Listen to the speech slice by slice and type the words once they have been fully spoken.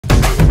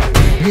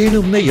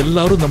வேணும்னே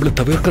எல்லாரும் நம்மள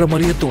தவிர்க்கிற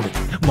மாதிரியே தோணும்.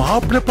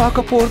 மாப்பிள்ள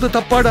பார்க்க போறது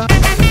தப்பாடா.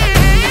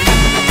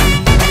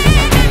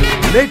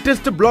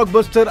 லேட்டஸ்ட்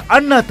பிளாக்பஸ்டர்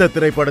அண்ணாத்த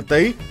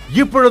திரைப்படத்தை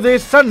இப்பொழுதே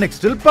சன்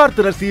நெக்ஸ்டில்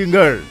பார்த்து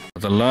ரசியுங்கள்.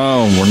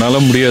 அதெல்லாம் உன்னால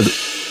முடியாது.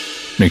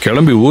 நீ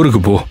கிளம்பி ஊருக்கு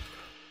போ.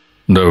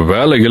 இந்த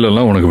வேலைகள்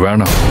எல்லாம் உனக்கு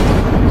வேணாம்.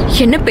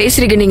 என்ன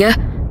பேசுறீங்க நீங்க?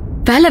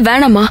 வேலை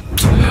வேணாமா?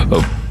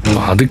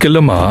 அதுக்கு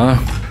இல்லம்மா,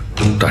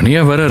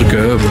 தனியா வேற இருக்க.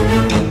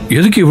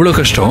 எதுக்கு இவ்வளவு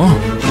கஷ்டம்?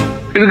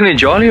 இதுக்கு நீ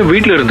ஜாலியா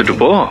வீட்டுல இருந்துட்டு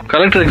போ.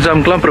 கலெக்டர்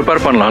எக்ஸாம்க்குலாம்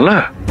ப்ரிப்பேர் பண்ணலாம்ல.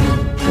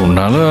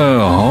 உன்னால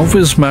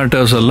ஆபீஸ்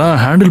மேட்டர்ஸ் எல்லாம்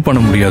ஹேண்டில் பண்ண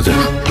முடியாது.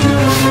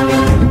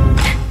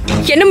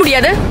 என்ன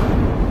முடியாது?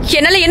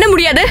 என்னால என்ன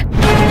முடியாது?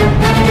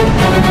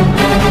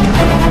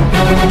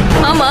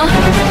 ஆமா,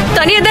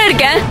 தனியா தான்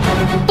இருக்கேன்.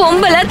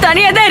 பொம்பளை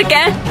தனியா தான்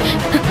இருக்கேன்.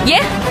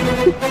 ஏன்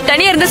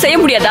தனியா இருந்தா செய்ய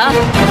முடியாதா?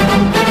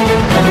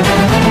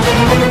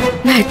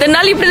 நான் இத்தனை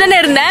நாள் இப்படிதானே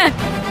இருந்தேன்,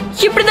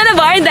 இப்படிதானே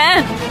வாழ்ந்தேன்.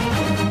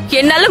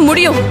 என்னால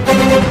முடியும்.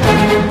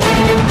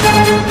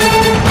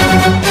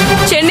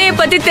 சென்னையை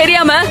பத்தி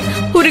தெரியாம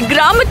ஒரு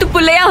கிராமத்து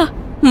புள்ளையா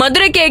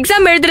மதுரைக்கு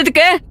எக்ஸாம்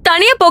எழுதுறதுக்கு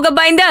தனியா போக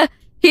பயந்த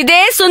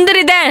இதே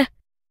சுந்தரி தான்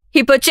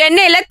இப்போ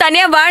சென்னையில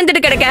தனியா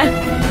வாழ்ந்துட்டு கிடக்க.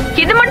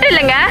 இது மட்டும்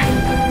இல்லங்க,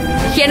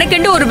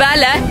 எனக்குண்டு ஒரு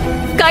வேலை,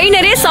 கை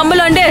நிறைய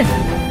சம்பளம்,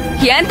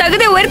 என்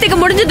தகுதி உயர்த்திக்க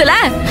முடிஞ்சதுல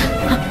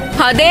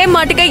அதே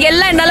மாட்டுக்க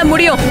எல்லாம் என்னால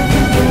முடியும்.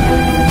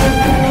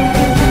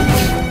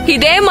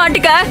 இதே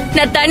மாட்டுக்க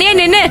நான் தனியா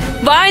நின்னு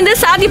வாழ்ந்து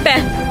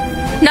சாதிப்பேன்.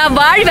 நான்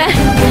வாழ்வேன்.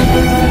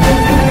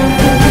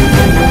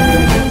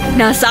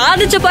 நான்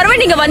சாதிச்ச பறவை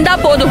நீங்க வந்தா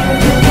போதும்.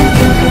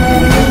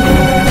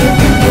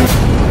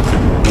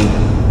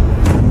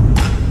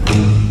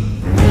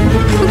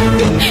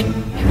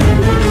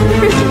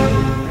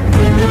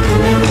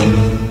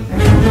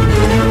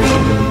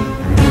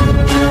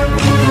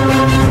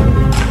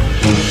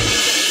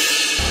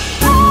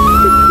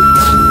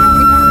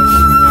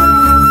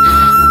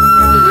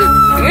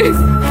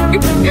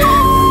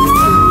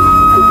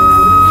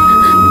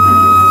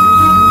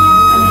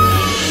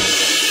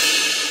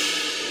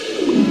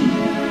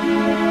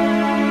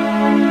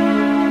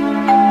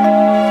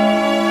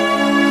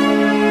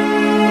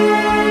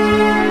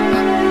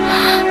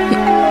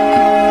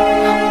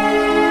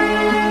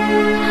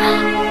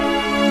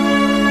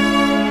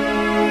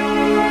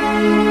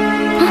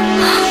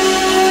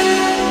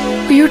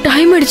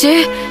 டைம் ஆயிடுச்சு,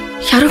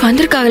 யாரும்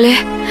வந்திருக்காங்களே.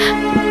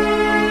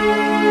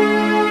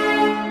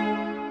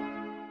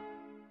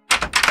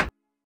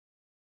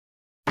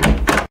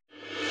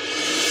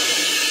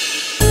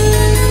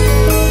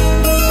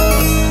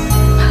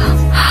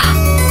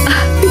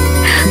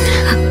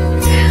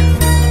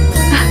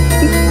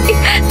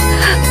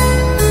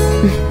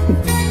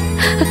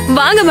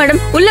 வாங்க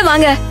மேடம், உள்ள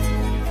வாங்க.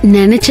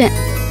 நினைச்சேன்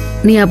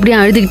நீ அப்படியே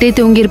அழுதுகிட்டே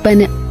தூங்கி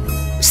இருப்பேன்னு.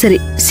 சரி,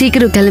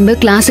 சீக்கிரம் கிளம்பு,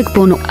 கிளாஸுக்கு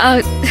போகணும்.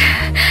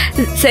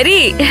 சரி.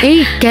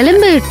 ஏய்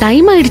கிளம்பு,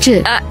 டைம் ஆயிடுச்சு.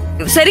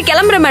 சரி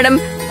கிளம்புறேன் மேடம்.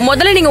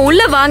 முதல்ல நீங்க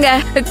உள்ள வாங்க,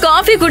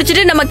 காஃபி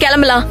குடிச்சிட்டு நம்ம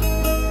கிளம்பலாம்.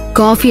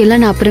 காஃபி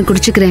எல்லாம் நான் அப்புறம்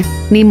குடிச்சுக்கிறேன்,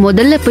 நீ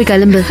முதல்ல போய்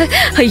கிளம்பு.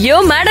 ஐயோ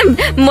மேடம்,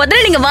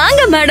 முதல்ல நீங்க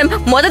வாங்க மேடம்.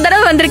 முத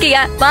தடவை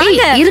வந்திருக்கீங்க,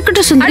 வாங்க.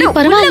 இருக்கட்டும் சுந்தரி,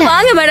 பரவாயில்ல.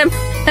 வாங்க மேடம்,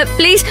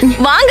 ப்ளீஸ்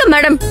வாங்க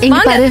மேடம்.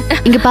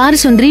 இங்க பாரு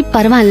சுந்தரி,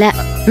 பரவாயில்ல.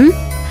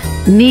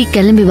 நீ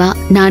கிளம்பி வா,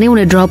 நானே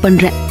உன்னை டிராப்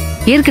பண்றேன்.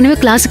 ஏற்கனவே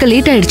கிளாஸுக்கு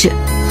லேட் ஆயிடுச்சு.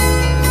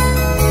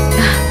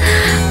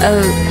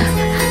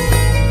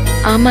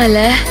 ஆமால.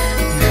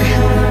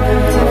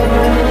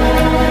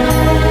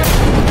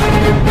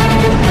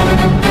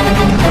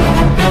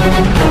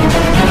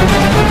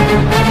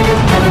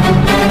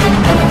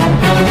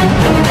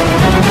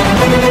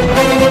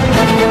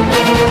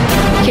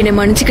 என்னை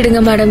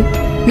மன்னிச்சுக்கிடுங்க மேடம்,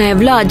 நான்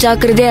எவ்வளவு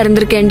அஜாக்கிரதையா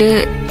இருந்திருக்கேன்னு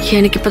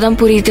எனக்கு இப்பதான்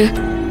புரியுது.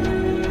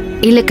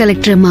 இல்ல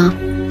கலெக்டர் அம்மா,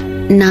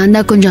 நான்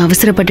தான் கொஞ்சம்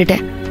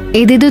அவசரப்பட்டுட்டேன்,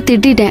 ஏதேதோ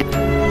திட்டேன்.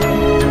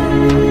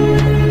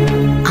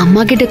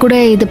 அம்மா கிட்ட கூட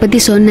இத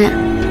பத்தி சொன்னேன்.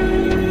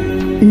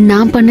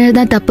 நான்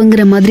பண்ணதுதான்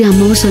தப்புங்கிற மாதிரி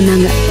அம்மாவும்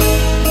சொன்னாங்க.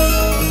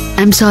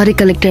 ஐம் சாரி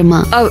கலெக்டர் அம்மா.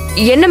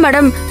 என்ன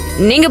மேடம்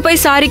நீங்க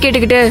போய் சாரி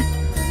கேட்டுக்கிட்டு?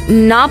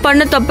 நான்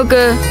பண்ண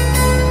தப்புக்கு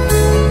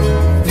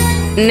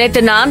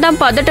நேத்து நான்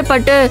தான்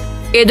பதட்டப்பட்டு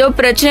ஏதோ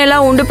பிரச்சனை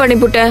எல்லாம் உண்டு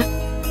பண்ணிவிட்டேன்.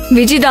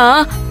 விஜிதான்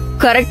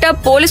கரெக்டா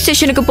போலீஸ்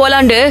ஸ்டேஷனுக்கு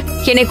போலாண்டு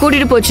என்னை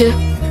கூட்டிட்டு போச்சு.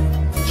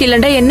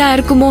 இல்லண்டா என்ன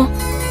இருக்குமோ.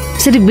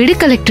 சரி விடு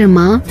கலெக்டர்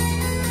அம்மா,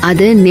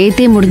 அது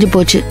நேத்தே முடிஞ்சு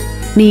போச்சு.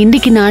 நீ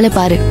இன்னைக்கு நாளை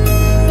பாரு.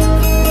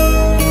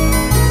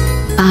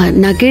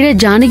 நான் கீழே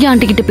ஜானகி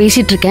ஆண்டி கிட்ட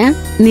பேசிட்டு இருக்கேன்,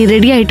 நீ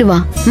ரெடி ஆயிட்டு வா.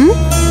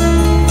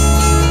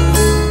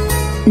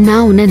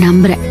 நான் உன்னை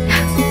நம்புறேன்.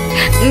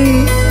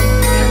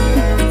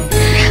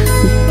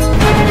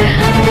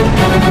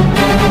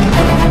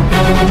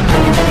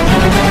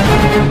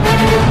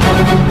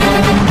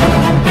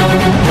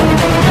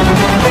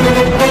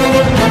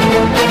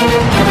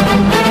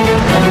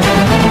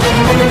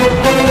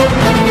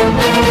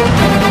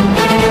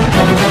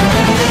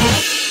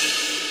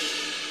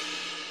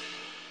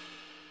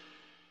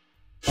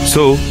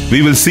 So, we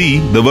will see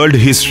the world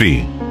history.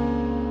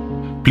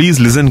 Please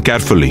listen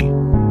carefully.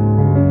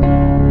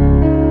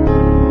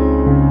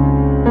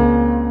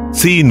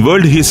 See, in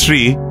world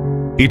history,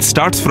 it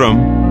starts from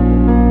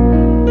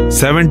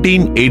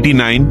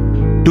 1789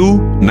 to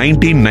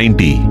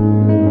 1990,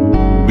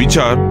 which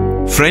are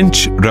French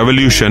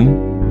Revolution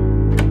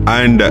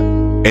and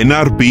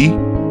NRP.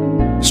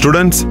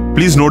 Students,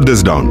 please note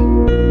this down.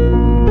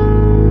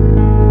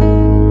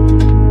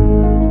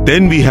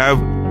 Then we have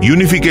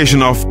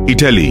unification of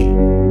Italy.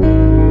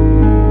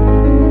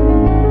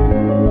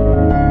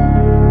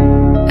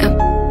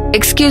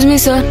 Excuse me,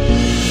 sir.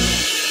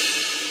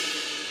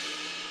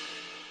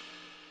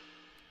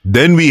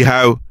 Then we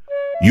have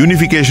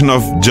unification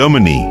of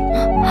Germany.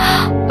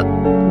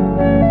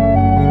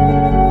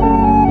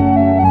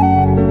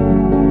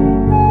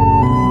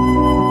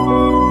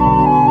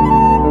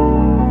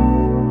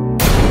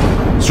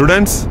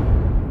 Students,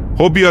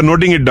 hope you are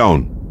noting it down.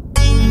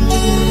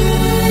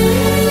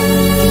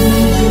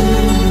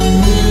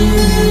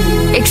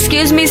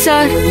 Excuse me,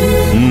 sir.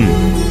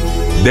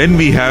 Then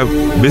we have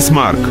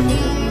Bismarck.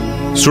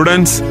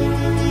 Students,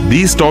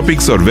 these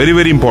topics are very,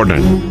 very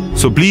important.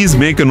 So please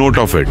make a note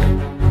of it.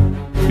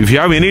 If you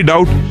have any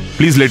doubt,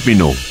 please let me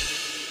know.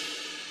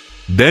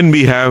 Then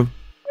we have,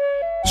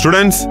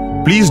 students,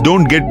 please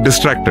don't get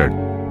distracted.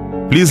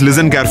 Please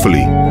listen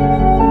carefully.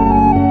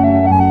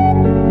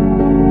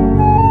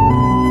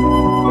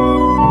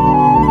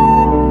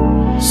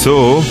 So,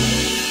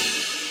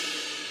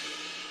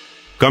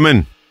 come in.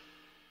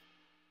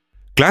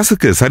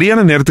 கிளாஸுக்கு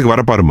சரியான நேரத்துக்கு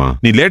வர பாருமா.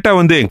 நீ லேட்டா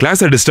வந்து என்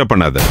கிளாஸை disturb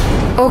பண்ணாத.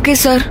 Okay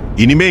sir.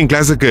 இனிமே என்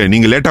கிளாஸுக்கு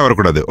நீங்க லேட்டா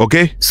வரக்கூடாது.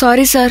 ஓகே?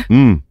 Sorry sir.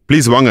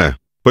 ப்ளீஸ் வாங்க,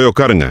 போய்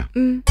உட்காருங்க.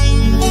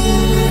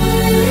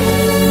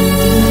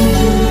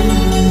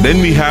 Then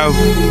we have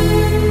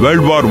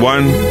World War I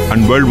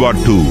and World War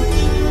II.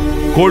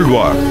 Cold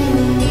War.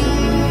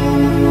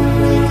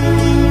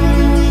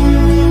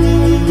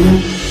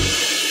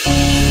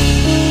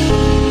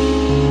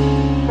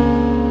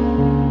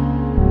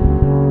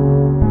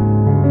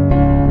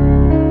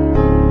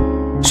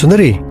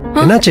 சுந்தரி,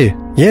 என்னாச்சு?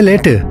 ஏன்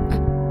லேட்டு?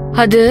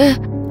 அது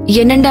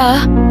என்னண்டா,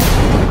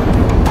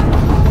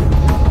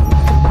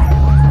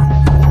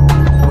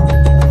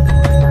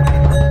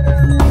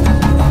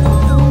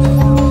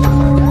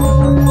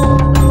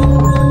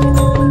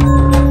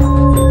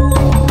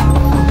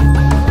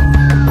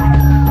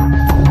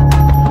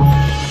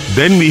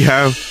 Then we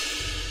have,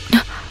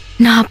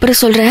 நான்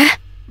அப்புறம் சொல்றேன்.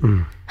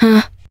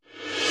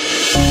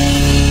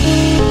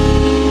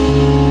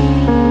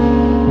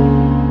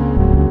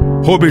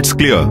 hope it's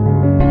clear.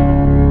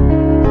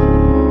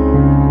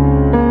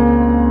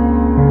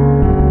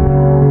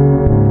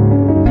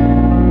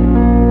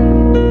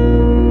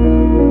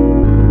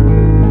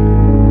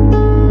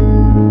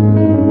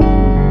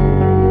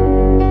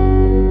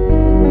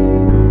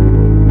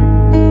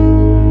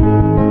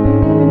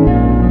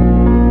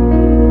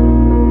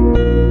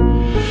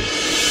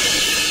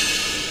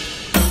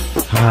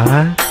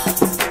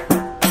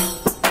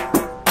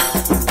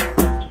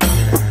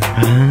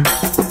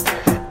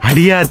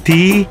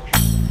 அடியாத்தி,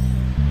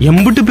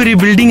 எம்புட்டு பெரிய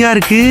பில்டிங்கா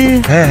இருக்கு.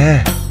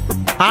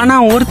 ஆனா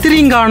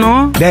ஒருத்தரையும்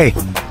காணோம். டேய்,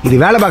 இது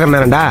வேலை பார்க்கற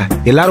நேரம்டா.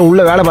 எல்லாரும்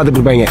உள்ள வேலை பார்த்துட்டு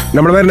இருப்பாங்க.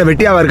 நம்மள வேற என்ன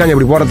வெட்டியாவா இருக்காங்க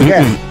இப்படி போறதுக்கு?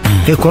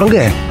 டேய்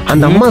குரங்கு,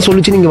 அந்த அம்மா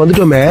சொல்லிச்சு நீங்க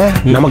வந்துட்டோமே,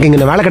 நமக்கு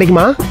இங்க வேலை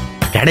கிடைக்குமா?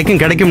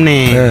 கிடைக்கும்னே.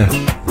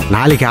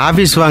 நாளைக்கு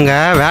ஆபீஸ் வாங்க,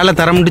 வேலை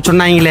தரமுட்டு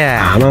சொன்னாங்களே,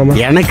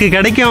 எனக்கு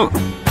கிடைக்கும்.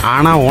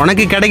 ஆனா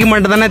உனக்கு கிடைக்க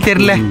மாட்டேதானே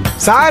தெரியல.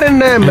 சார்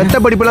என்ன மெத்த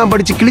படிப்பெல்லாம்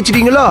படிச்சு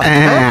கிழிச்சிட்டீங்களோ?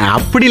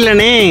 அப்படி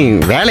இல்லனே,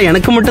 வேலை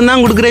எனக்கு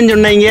மட்டும்தான் கொடுக்குறேன்னு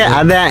சொன்னாங்க.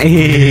 அதான்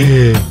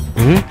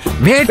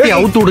வேட்டி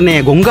அவுத்து விடுனே.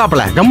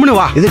 கொங்காப்பல கம்முனு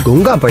வா. இது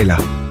கொங்கா பைலா?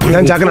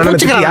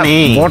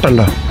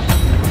 போட்டண்டா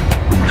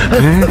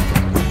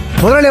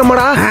முதலாளி.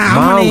 அம்மாடா,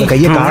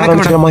 கையை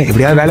காரணமா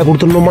எப்படியாவது வேலை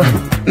கொடுத்துடணுமா?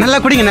 நல்லா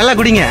குடிங்க, நல்லா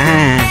குடிங்க.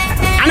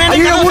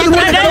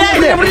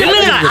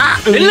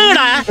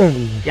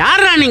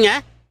 யாரா நீங்க?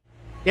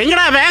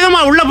 எங்கடா வேகமா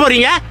உள்ள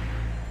போறீங்க?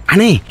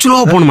 அண்ணே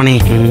சுலோவா போணும் அண்ணே.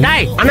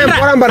 அண்ணே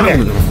போறான் பாருங்க.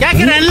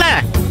 கேக்குறேன்ல,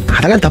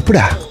 அதெல்லாம்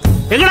தப்புடா.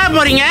 எங்கடா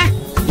போறீங்க?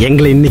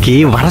 எங்களை இன்னைக்கு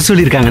வர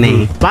சொல்லிருக்காங்கண்ணே.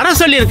 வர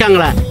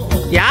சொல்லிருக்காங்களா?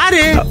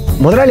 யாரு?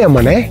 முதலாளி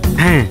அம்மாண்ணே.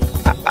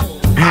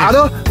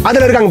 அதோ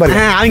அதுல இருக்காங்க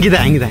பாருங்க.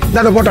 அங்கதான்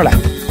அந்த போட்டோல.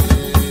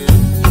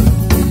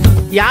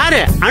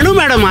 யாரு? அனு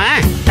மேடமா?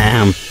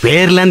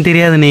 பேர்லாம்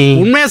தெரியாதுண்ணே.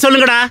 உண்மையா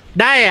சொல்லுங்கடா.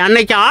 டாய்,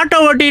 அன்னைக்கு ஆட்டோ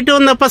ஓட்டிட்டு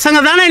வந்த பசங்க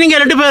தானே நீங்க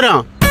ரெண்டு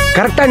பேரும்?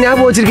 கரெக்டா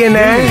ஞாபகம் வச்சிருக்கேன்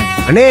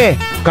அண்ணே.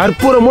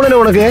 கற்பூர மூலனே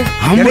உனக்கு.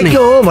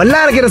 எனக்கும்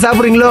வல்லார கீரை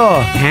சாப்பிடுறீங்களோ?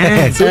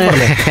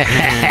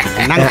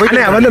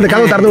 வந்து அந்த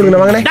கதவை திறந்து விடுங்க.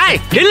 வாங்கண்ணே. டாய்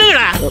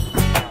இல்லங்கடா,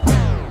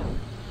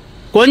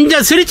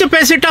 கொஞ்சம் சிரிச்சு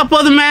பேசிட்டா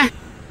போதுமே.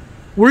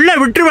 உள்ள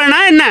விட்டுருவேனா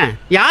என்ன?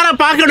 யார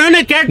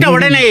பாக்கணும்னு கேட்ட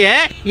உடனேயே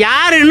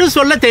யாருன்னு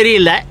சொல்ல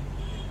தெரியல.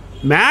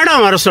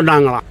 மேடம் வர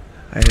சொன்னாங்களாம்.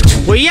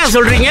 பொய்யா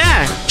சொல்றீங்க?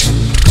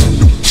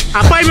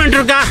 அப்பாயின்மெண்ட்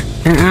இருக்கா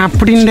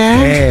அப்படின்ற?